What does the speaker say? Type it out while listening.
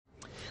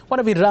One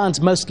of Iran's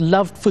most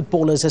loved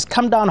footballers has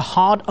come down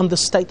hard on the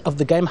state of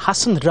the game.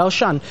 Hassan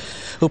Roshan,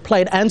 who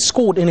played and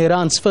scored in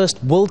Iran's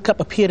first World Cup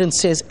appearance,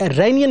 says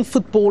Iranian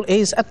football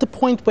is at the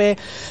point where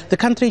the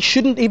country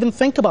shouldn't even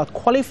think about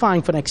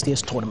qualifying for next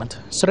year's tournament.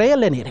 Soraya,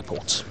 Lennie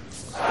reports.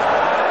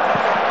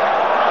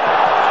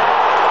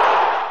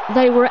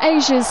 They were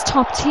Asia's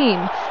top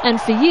team, and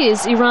for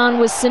years Iran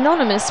was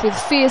synonymous with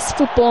fierce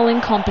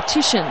footballing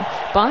competition.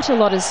 But a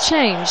lot has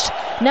changed.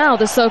 Now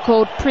the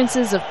so-called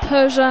princes of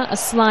Persia are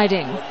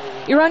sliding.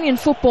 Iranian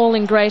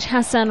footballing great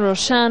Hassan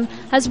Roshan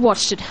has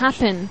watched it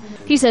happen.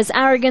 He says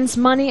arrogance,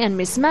 money and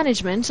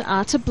mismanagement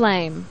are to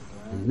blame.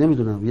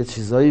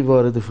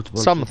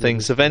 Some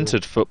things have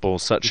entered football,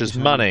 such as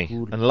money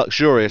and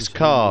luxurious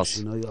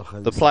cars.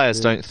 The players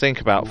don't think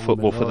about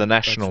football for the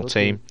national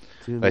team.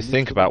 They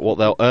think about what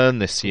they'll earn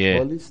this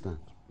year.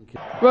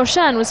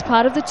 Roshan was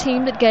part of the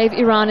team that gave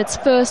Iran its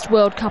first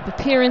World Cup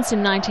appearance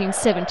in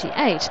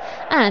 1978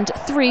 and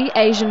 3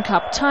 Asian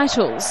Cup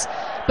titles.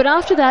 But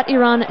after that,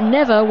 Iran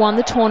never won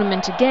the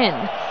tournament again,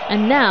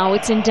 and now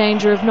it's in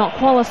danger of not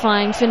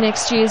qualifying for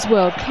next year's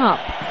World Cup.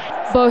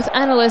 Both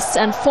analysts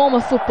and former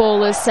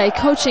footballers say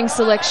coaching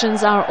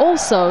selections are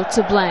also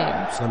to blame.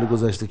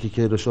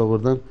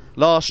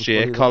 Last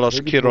year,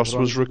 Carlos Queiroz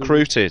was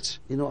recruited.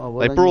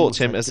 They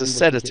brought him as a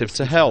sedative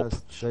to help.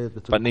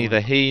 But neither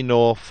he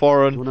nor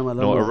foreign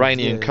nor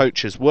Iranian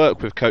coaches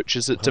work with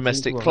coaches at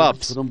domestic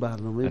clubs.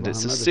 And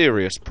it's a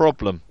serious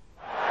problem.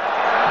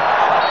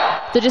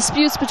 The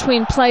disputes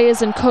between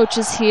players and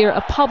coaches here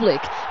are public,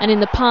 and in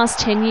the past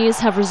 10 years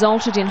have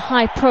resulted in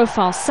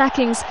high-profile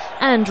sackings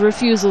and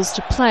refusals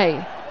to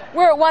play.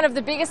 We're at one of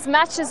the biggest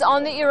matches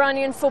on the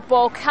Iranian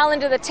football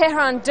calendar, the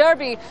Tehran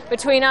derby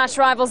between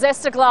arch-rivals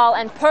Istiklal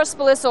and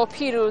Persepolis or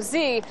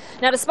Piruzi.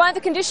 Now, despite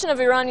the condition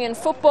of Iranian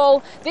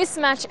football, this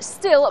match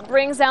still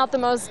brings out the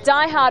most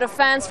die-hard of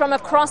fans from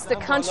across the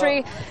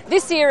country.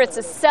 This year it's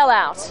a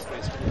sellout.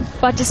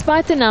 But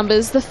despite the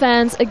numbers, the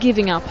fans are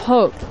giving up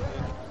hope.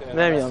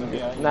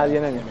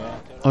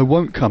 I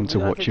won't come to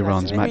watch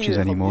Iran's matches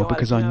anymore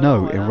because I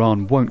know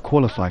Iran won't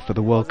qualify for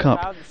the World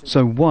Cup,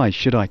 so why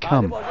should I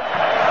come?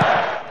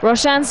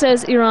 Roshan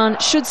says Iran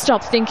should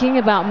stop thinking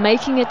about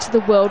making it to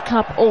the World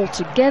Cup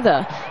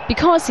altogether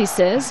because, he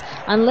says,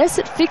 unless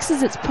it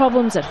fixes its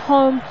problems at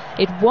home,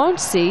 it won't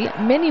see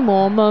many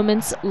more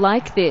moments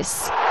like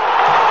this.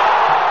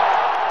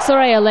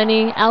 Soraya,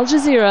 Lennie, Al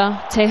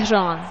Jazeera,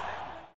 Tehran.